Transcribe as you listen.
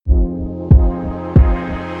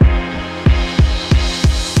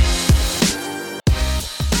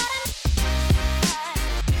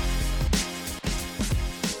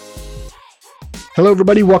Hello,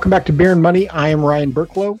 everybody. Welcome back to Beer and Money. I am Ryan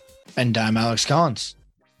Burklow. And I'm Alex Collins.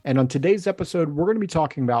 And on today's episode, we're going to be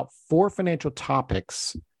talking about 4 financial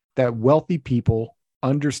topics that wealthy people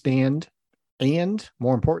understand and,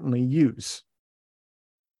 more importantly, use.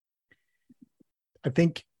 I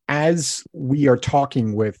think as we are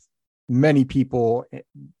talking with many people,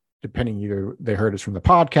 depending either they heard us from the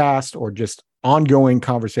podcast or just ongoing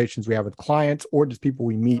conversations we have with clients or just people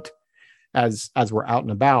we meet as we're out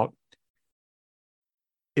and about,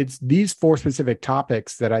 it's these 4 specific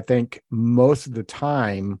topics that I think most of the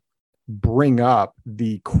time bring up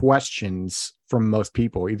the questions from most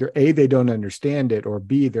people. Either A, they don't understand it, or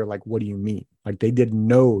B, they're like, what do you mean? Like they didn't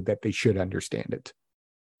know that they should understand it.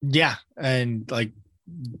 Yeah. And like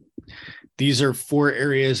these are 4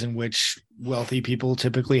 areas in which wealthy people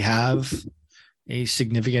typically have a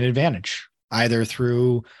significant advantage, either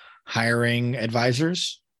through hiring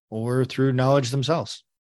advisors or through knowledge themselves.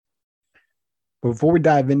 Before we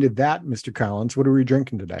dive into that, Mr. Collins, what are we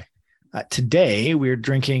drinking today? Today, we're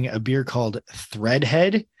drinking a beer called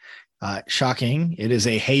Threadhead. Shocking. It is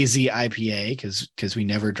a hazy IPA because we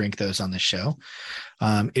never drink those on the show.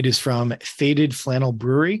 It is from Faded Flannel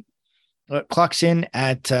Brewery. It clocks in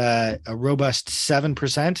at a robust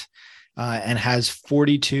 7% and has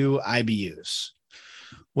 42 IBUs.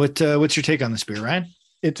 What's your take on this beer, Ryan?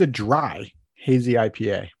 It's a dry, hazy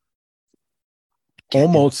IPA.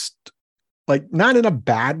 Almost like not in a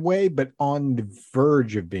bad way, but on the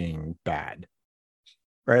verge of being bad,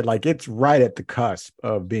 right? Like it's right at the cusp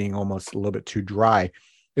of being almost a little bit too dry.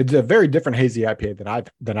 It's a very different hazy IPA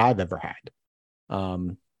than I've ever had.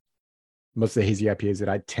 Most of the hazy IPAs that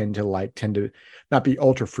I tend to not be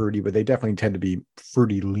ultra fruity, but they definitely tend to be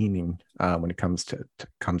fruity leaning when it comes to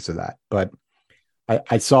that. But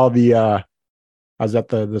I saw I was at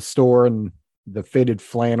the store and the Faded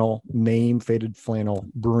Flannel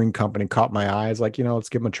Brewing Company caught my eyes. Like, let's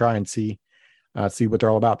give them a try and see what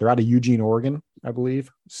they're all about. They're out of Eugene, Oregon, I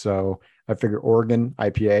believe. So I figure Oregon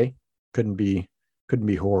IPA couldn't be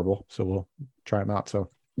horrible. So we'll try them out.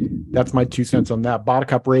 So that's my 2 cents on that. Bottle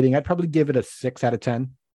Cup rating, I'd probably give it a 6 out of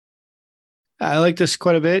 10. I like this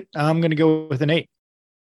quite a bit. I'm going to go with an 8.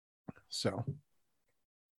 So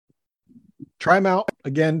try them out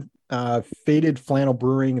again. Faded Flannel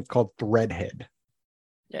Brewing. It's called Threadhead.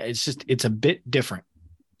 Yeah, it's a bit different.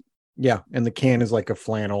 Yeah, and the can is like a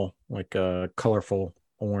flannel, like a colorful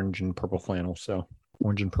orange and purple flannel. So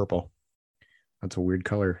orange and purple. That's a weird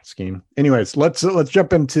color scheme. Anyways, let's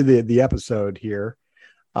jump into the episode here.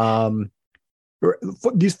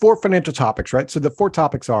 These 4 financial topics, right? So the 4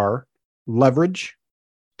 topics are leverage,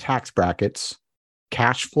 tax brackets,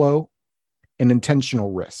 cash flow, and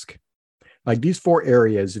intentional risk. Like these 4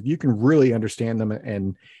 areas, if you can really understand them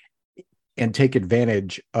and take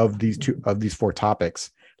advantage of these 4 topics,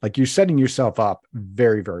 like you're setting yourself up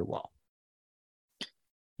very, very well.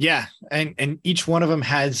 Yeah, and each one of them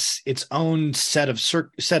has its own set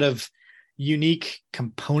of unique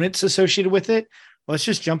components associated with it. Let's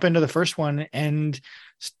just jump into the first one and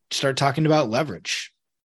start talking about leverage.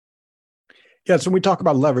 Yeah, so when we talk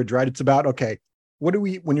about leverage, right? It's about, okay,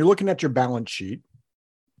 when you're looking at your balance sheet,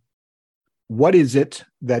 what is it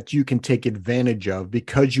that you can take advantage of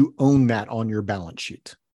because you own that on your balance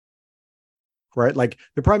sheet, right? Like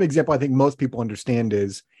the prime example I think most people understand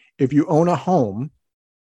is if you own a home,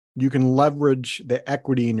 you can leverage the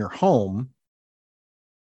equity in your home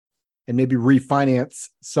and maybe refinance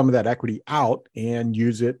some of that equity out and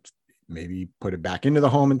use it, maybe put it back into the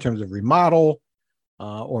home in terms of remodel,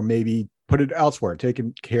 or maybe put it elsewhere,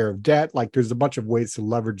 taking care of debt. Like there's a bunch of ways to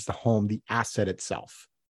leverage the home, the asset itself.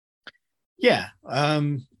 Yeah. I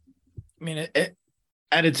mean,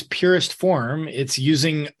 at its purest form, it's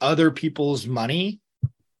using other people's money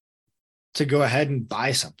to go ahead and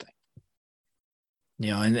buy something.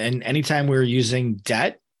 And anytime we're using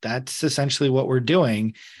debt, that's essentially what we're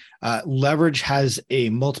doing. Leverage has a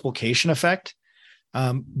multiplication effect,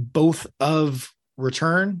 both of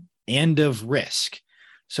return and of risk.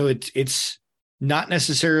 So it's not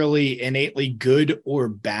necessarily innately good or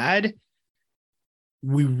bad.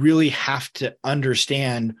 We really have to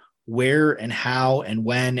understand where and how and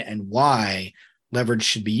when and why leverage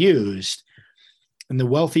should be used. And the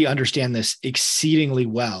wealthy understand this exceedingly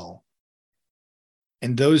well.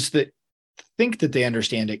 And those that think that they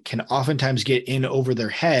understand it can oftentimes get in over their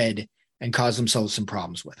head and cause themselves some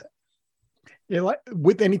problems with it. Yeah, like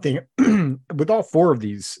with anything, with all 4 of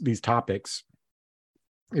these topics,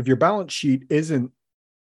 if your balance sheet isn't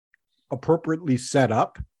appropriately set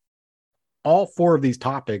up, all 4 of these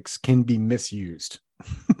topics can be misused.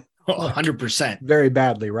 100%. Very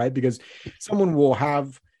badly, right? Because someone will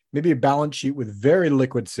have maybe a balance sheet with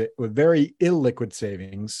with very illiquid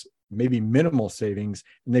savings, maybe minimal savings,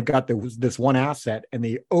 and they've got this one asset and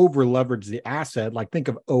they over leverage the asset. Like think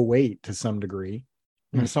of '08 to some degree.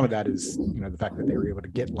 Some of that is, the fact that they were able to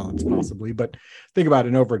get loans possibly, but think about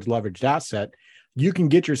an over leveraged asset. You can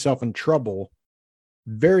get yourself in trouble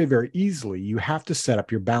very, very easily. You have to set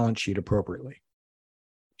up your balance sheet appropriately.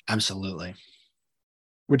 Absolutely.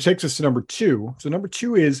 Which takes us to number two. So number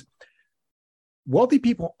two is wealthy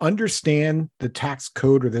people understand the tax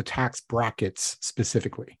code or the tax brackets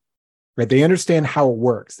specifically, right? They understand how it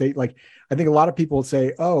works. I think a lot of people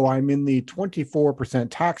say, oh, I'm in the 24%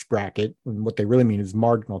 tax bracket. And what they really mean is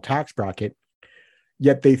marginal tax bracket.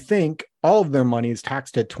 Yet they think all of their money is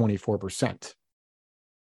taxed at 24%.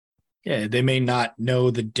 Yeah, they may not know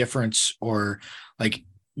the difference or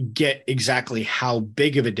get exactly how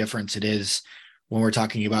big of a difference it is when we're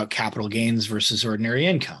talking about capital gains versus ordinary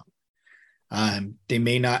income. They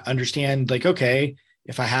may not understand, okay,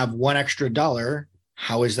 if I have $1 extra,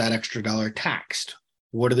 how is that extra dollar taxed?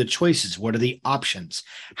 What are the choices? What are the options?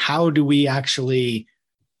 How do we actually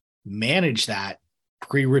manage that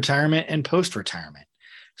pre-retirement and post-retirement?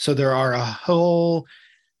 So there are a whole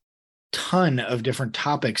ton of different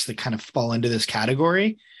topics that kind of fall into this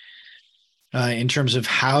category in terms of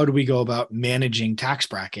how do we go about managing tax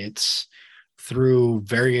brackets through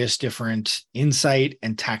various different insight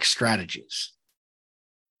and tax strategies.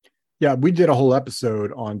 Yeah, we did a whole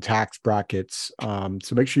episode on tax brackets. So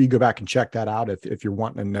make sure you go back and check that out if you're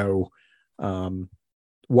wanting to know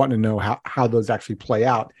how those actually play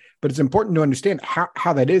out. But it's important to understand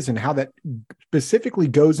how that is and how that specifically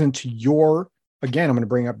goes into your, again, I'm going to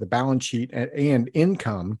bring up the balance sheet and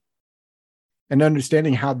income and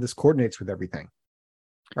understanding how this coordinates with everything,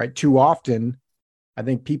 right? Too often, I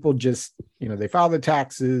think people just, they file their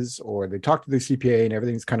taxes or they talk to their CPA and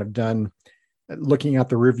everything's kind of done looking out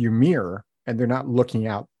the rearview mirror, and they're not looking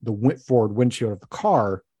out the forward windshield of the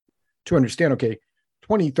car to understand, okay,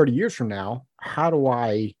 20, 30 years from now, how do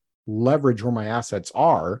I leverage where my assets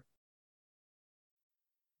are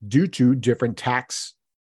due to different tax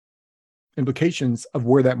implications of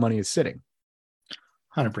where that money is sitting?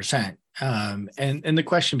 100%. And the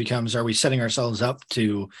question becomes, are we setting ourselves up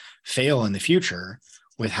to fail in the future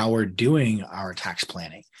with how we're doing our tax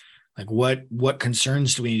planning? What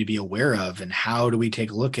concerns do we need to be aware of, and how do we take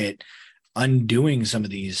a look at undoing some of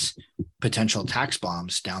these potential tax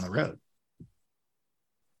bombs down the road?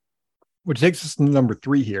 Which takes us to number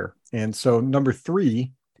three here. And so number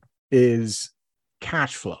three is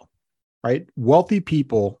cash flow, right? Wealthy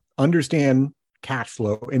people understand cash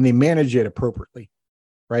flow and they manage it appropriately,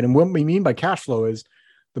 right? And what we mean by cash flow is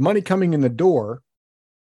the money coming in the door,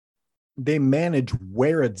 they manage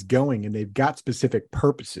where it's going and they've got specific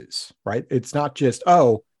purposes, right? It's not just,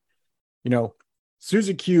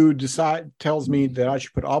 Suzy Q tells me that I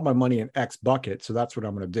should put all my money in X bucket, so that's what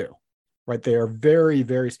I'm going to do, right? They are very,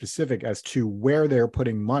 very specific as to where they're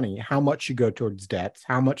putting money, how much should go towards debts,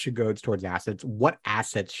 how much should go towards assets, what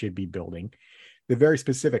assets should be building. They're very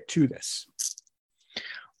specific to this.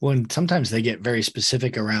 Well, and sometimes they get very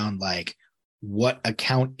specific around what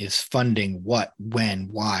account is funding what, when,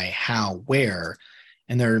 why, how, where,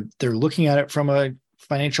 and they're looking at it from a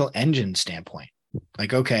financial engine standpoint.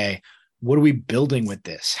 Okay, what are we building with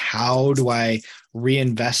this? How do I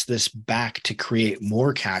reinvest this back to create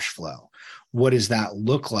more cash flow? What does that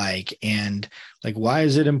look like? And why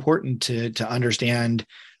is it important to understand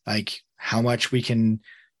how much we can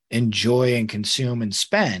enjoy and consume and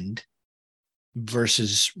spend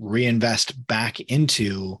versus reinvest back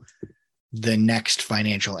into the next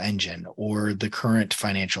financial engine or the current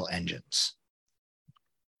financial engines?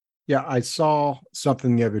 Yeah, I saw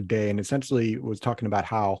something the other day and essentially was talking about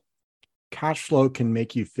how cash flow can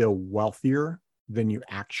make you feel wealthier than you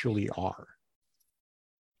actually are.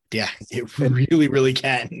 Yeah, it really, really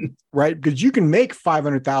can. Right? Because you can make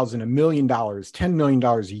 $500,000, $1 million, $10 million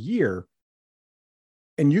a year,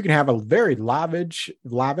 and you can have a very lavish,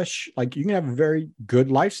 you can have a very good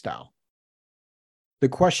lifestyle. The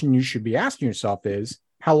question you should be asking yourself is,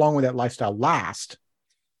 how long will that lifestyle last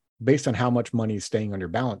based on how much money is staying on your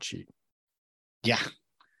balance sheet? Yeah.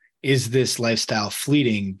 Is this lifestyle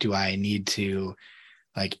fleeting? Do I need to,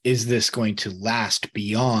 is this going to last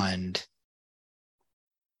beyond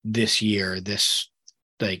this year, this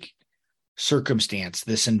circumstance,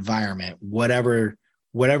 this environment, whatever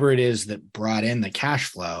it is that brought in the cash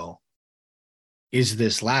flow? Is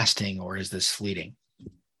this lasting or is this fleeting?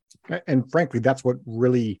 And frankly, that's what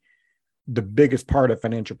really the biggest part of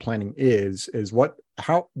financial planning is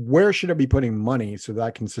where should I be putting money so that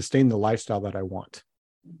I can sustain the lifestyle that I want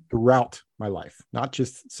throughout my life, not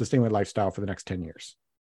just sustain my lifestyle for the next 10 years.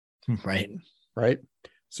 Right. Right.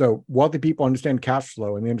 So wealthy people understand cash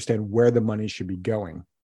flow and they understand where the money should be going,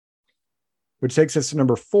 which takes us to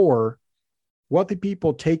number 4. Wealthy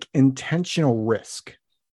people take intentional risk.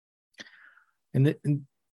 And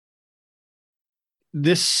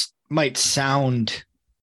this might sound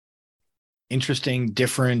interesting,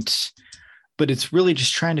 different, but it's really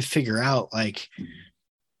just trying to figure out, like,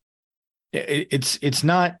 it's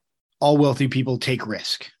not all wealthy people take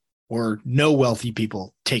risk or no wealthy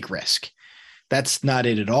people take risk. That's not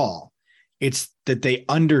it at all. It's that they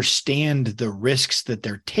understand the risks that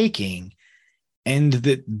they're taking and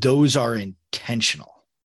that those are intentional.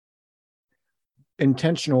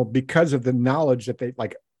 Intentional because of the knowledge that they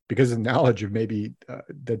like, because of the knowledge of maybe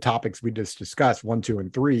the topics we just discussed, 1, 2,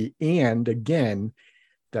 and 3. And again,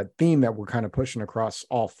 that theme that we're kind of pushing across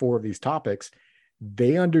all 4 of these topics,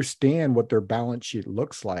 they understand what their balance sheet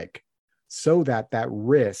looks like so that that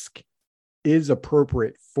risk is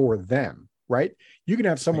appropriate for them, right? You can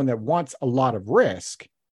have someone that wants a lot of risk,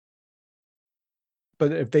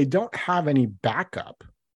 but if they don't have any backup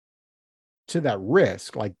to that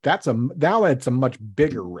risk, like now it's a much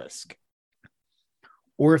bigger risk.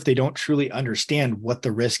 Or if they don't truly understand what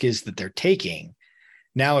the risk is that they're taking,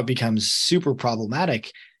 now it becomes super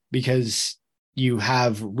problematic because you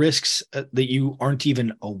have risks that you aren't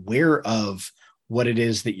even aware of what it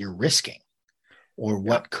is that you're risking or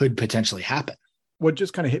what could potentially happen. What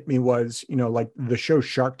just kind of hit me was, like the show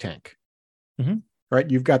Shark Tank,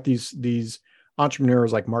 right? You've got these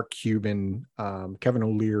entrepreneurs like Mark Cuban, Kevin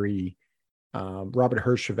O'Leary, Robert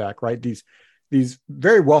Herjavec, right? These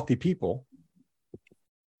very wealthy people,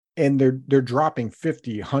 and they're dropping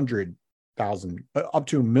 50, 100,000 up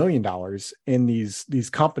to $1 million in these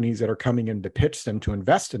companies that are coming in to pitch them to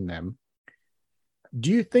invest in them.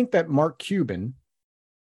 Do you think that Mark Cuban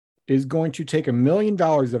is going to take $1 million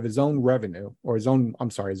of his own revenue or his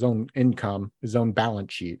own income, his own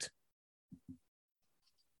balance sheet,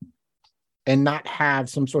 and not have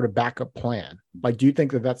some sort of backup plan? Like, do you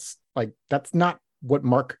think that's not what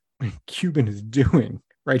Mark Cuban is doing,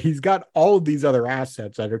 right? He's got all of these other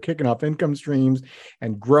assets that are kicking off income streams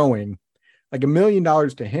and growing. Like $1 million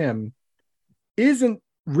to him isn't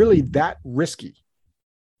really that risky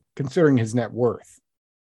considering his net worth.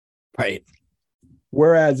 Right.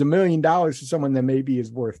 Whereas $1 million to someone that maybe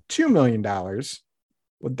is worth $2 million,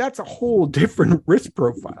 well, that's a whole different risk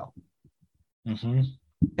profile. Mm-hmm.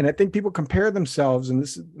 And I think people compare themselves, and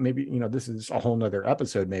this is maybe, this is a whole nother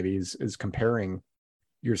episode, maybe is comparing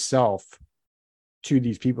yourself to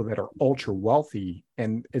these people that are ultra wealthy.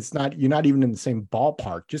 And you're not even in the same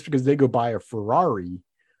ballpark. Just because they go buy a Ferrari,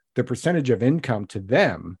 the percentage of income to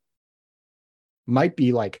them might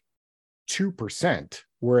be like 2%.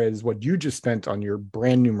 Whereas what you just spent on your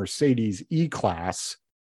brand new Mercedes E-Class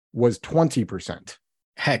was 20%.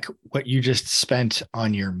 Heck, what you just spent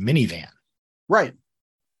on your minivan. Right.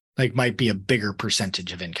 Like might be a bigger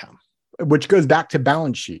percentage of income. Which goes back to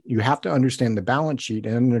balance sheet. You have to understand the balance sheet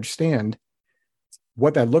and understand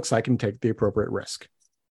what that looks like and take the appropriate risk.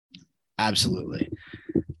 Absolutely.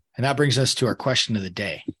 And that brings us to our question of the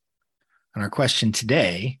day. And our question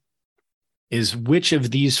today is, which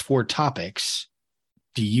of these 4 topics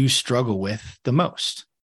do you struggle with the most?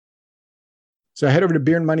 So head over to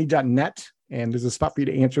beerandmoney.net and there's a spot for you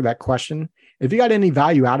to answer that question. If you got any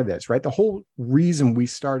value out of this, right? The whole reason we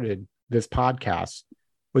started this podcast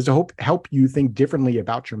was to help you think differently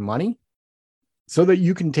about your money so that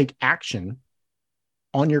you can take action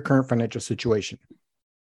on your current financial situation.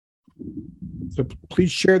 So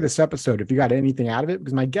please share this episode if you got anything out of it,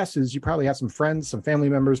 because my guess is you probably have some friends, some family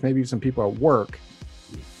members, maybe some people at work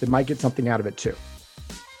that might get something out of it too.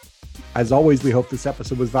 As always, we hope this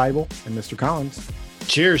episode was valuable. And Mr. Collins,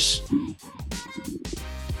 cheers.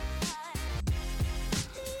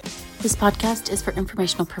 This podcast is for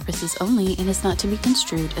informational purposes only and is not to be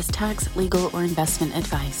construed as tax, legal, or investment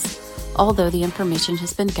advice. Although the information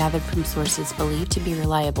has been gathered from sources believed to be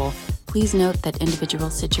reliable, please note that individual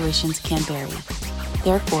situations can vary.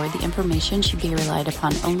 Therefore, the information should be relied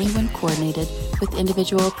upon only when coordinated with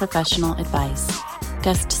individual professional advice.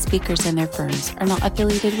 Guest speakers and their firms are not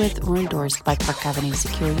affiliated with or endorsed by Park Avenue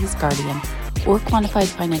Securities Guardian or Quantified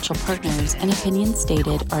Financial Partners, and opinions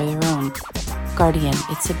stated are their own. Guardian,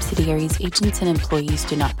 its subsidiaries, agents, and employees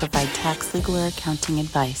do not provide tax, legal, or accounting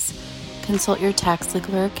advice. Consult your tax,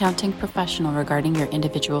 legal, or accounting professional regarding your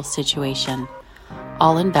individual situation.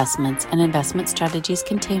 All investments and investment strategies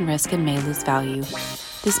contain risk and may lose value.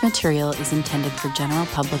 This material is intended for general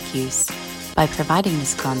public use. By providing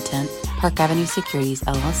this content, Park Avenue Securities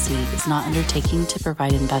LLC is not undertaking to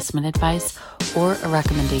provide investment advice or a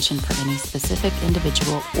recommendation for any specific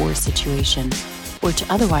individual or situation. or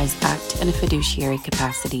to otherwise act in a fiduciary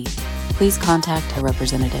capacity, please contact a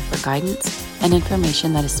representative for guidance and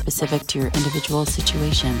information that is specific to your individual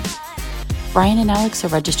situation. Brian and Alex are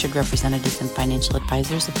registered representatives and financial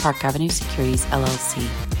advisors of Park Avenue Securities, LLC,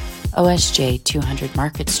 OSJ 200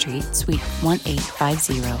 Market Street, Suite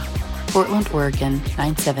 1850, Portland, Oregon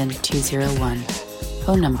 97201.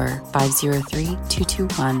 Phone number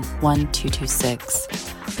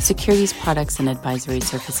 503-221-1226. Securities products and advisory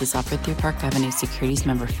services offered through Park Avenue Securities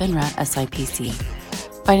member FINRA SIPC.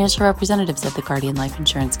 Financial representatives of the Guardian Life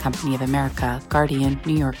Insurance Company of America, Guardian,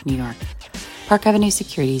 New York, New York. Park Avenue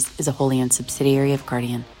Securities is a wholly owned subsidiary of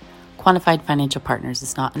Guardian. Quantified Financial Partners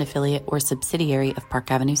is not an affiliate or subsidiary of Park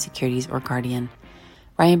Avenue Securities or Guardian.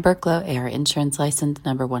 Ryan Burklow, AR Insurance License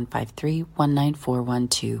number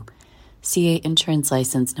 153-19412. CA Insurance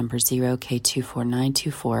License number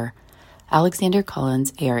 0K24924. Alexander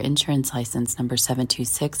Collins, AR Insurance License number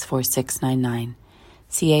 7264699.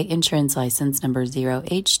 CA Insurance License number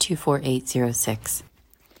 0H24806.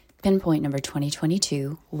 Pinpoint number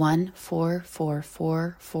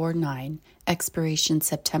 2022-144449. Expiration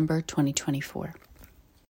September 2024.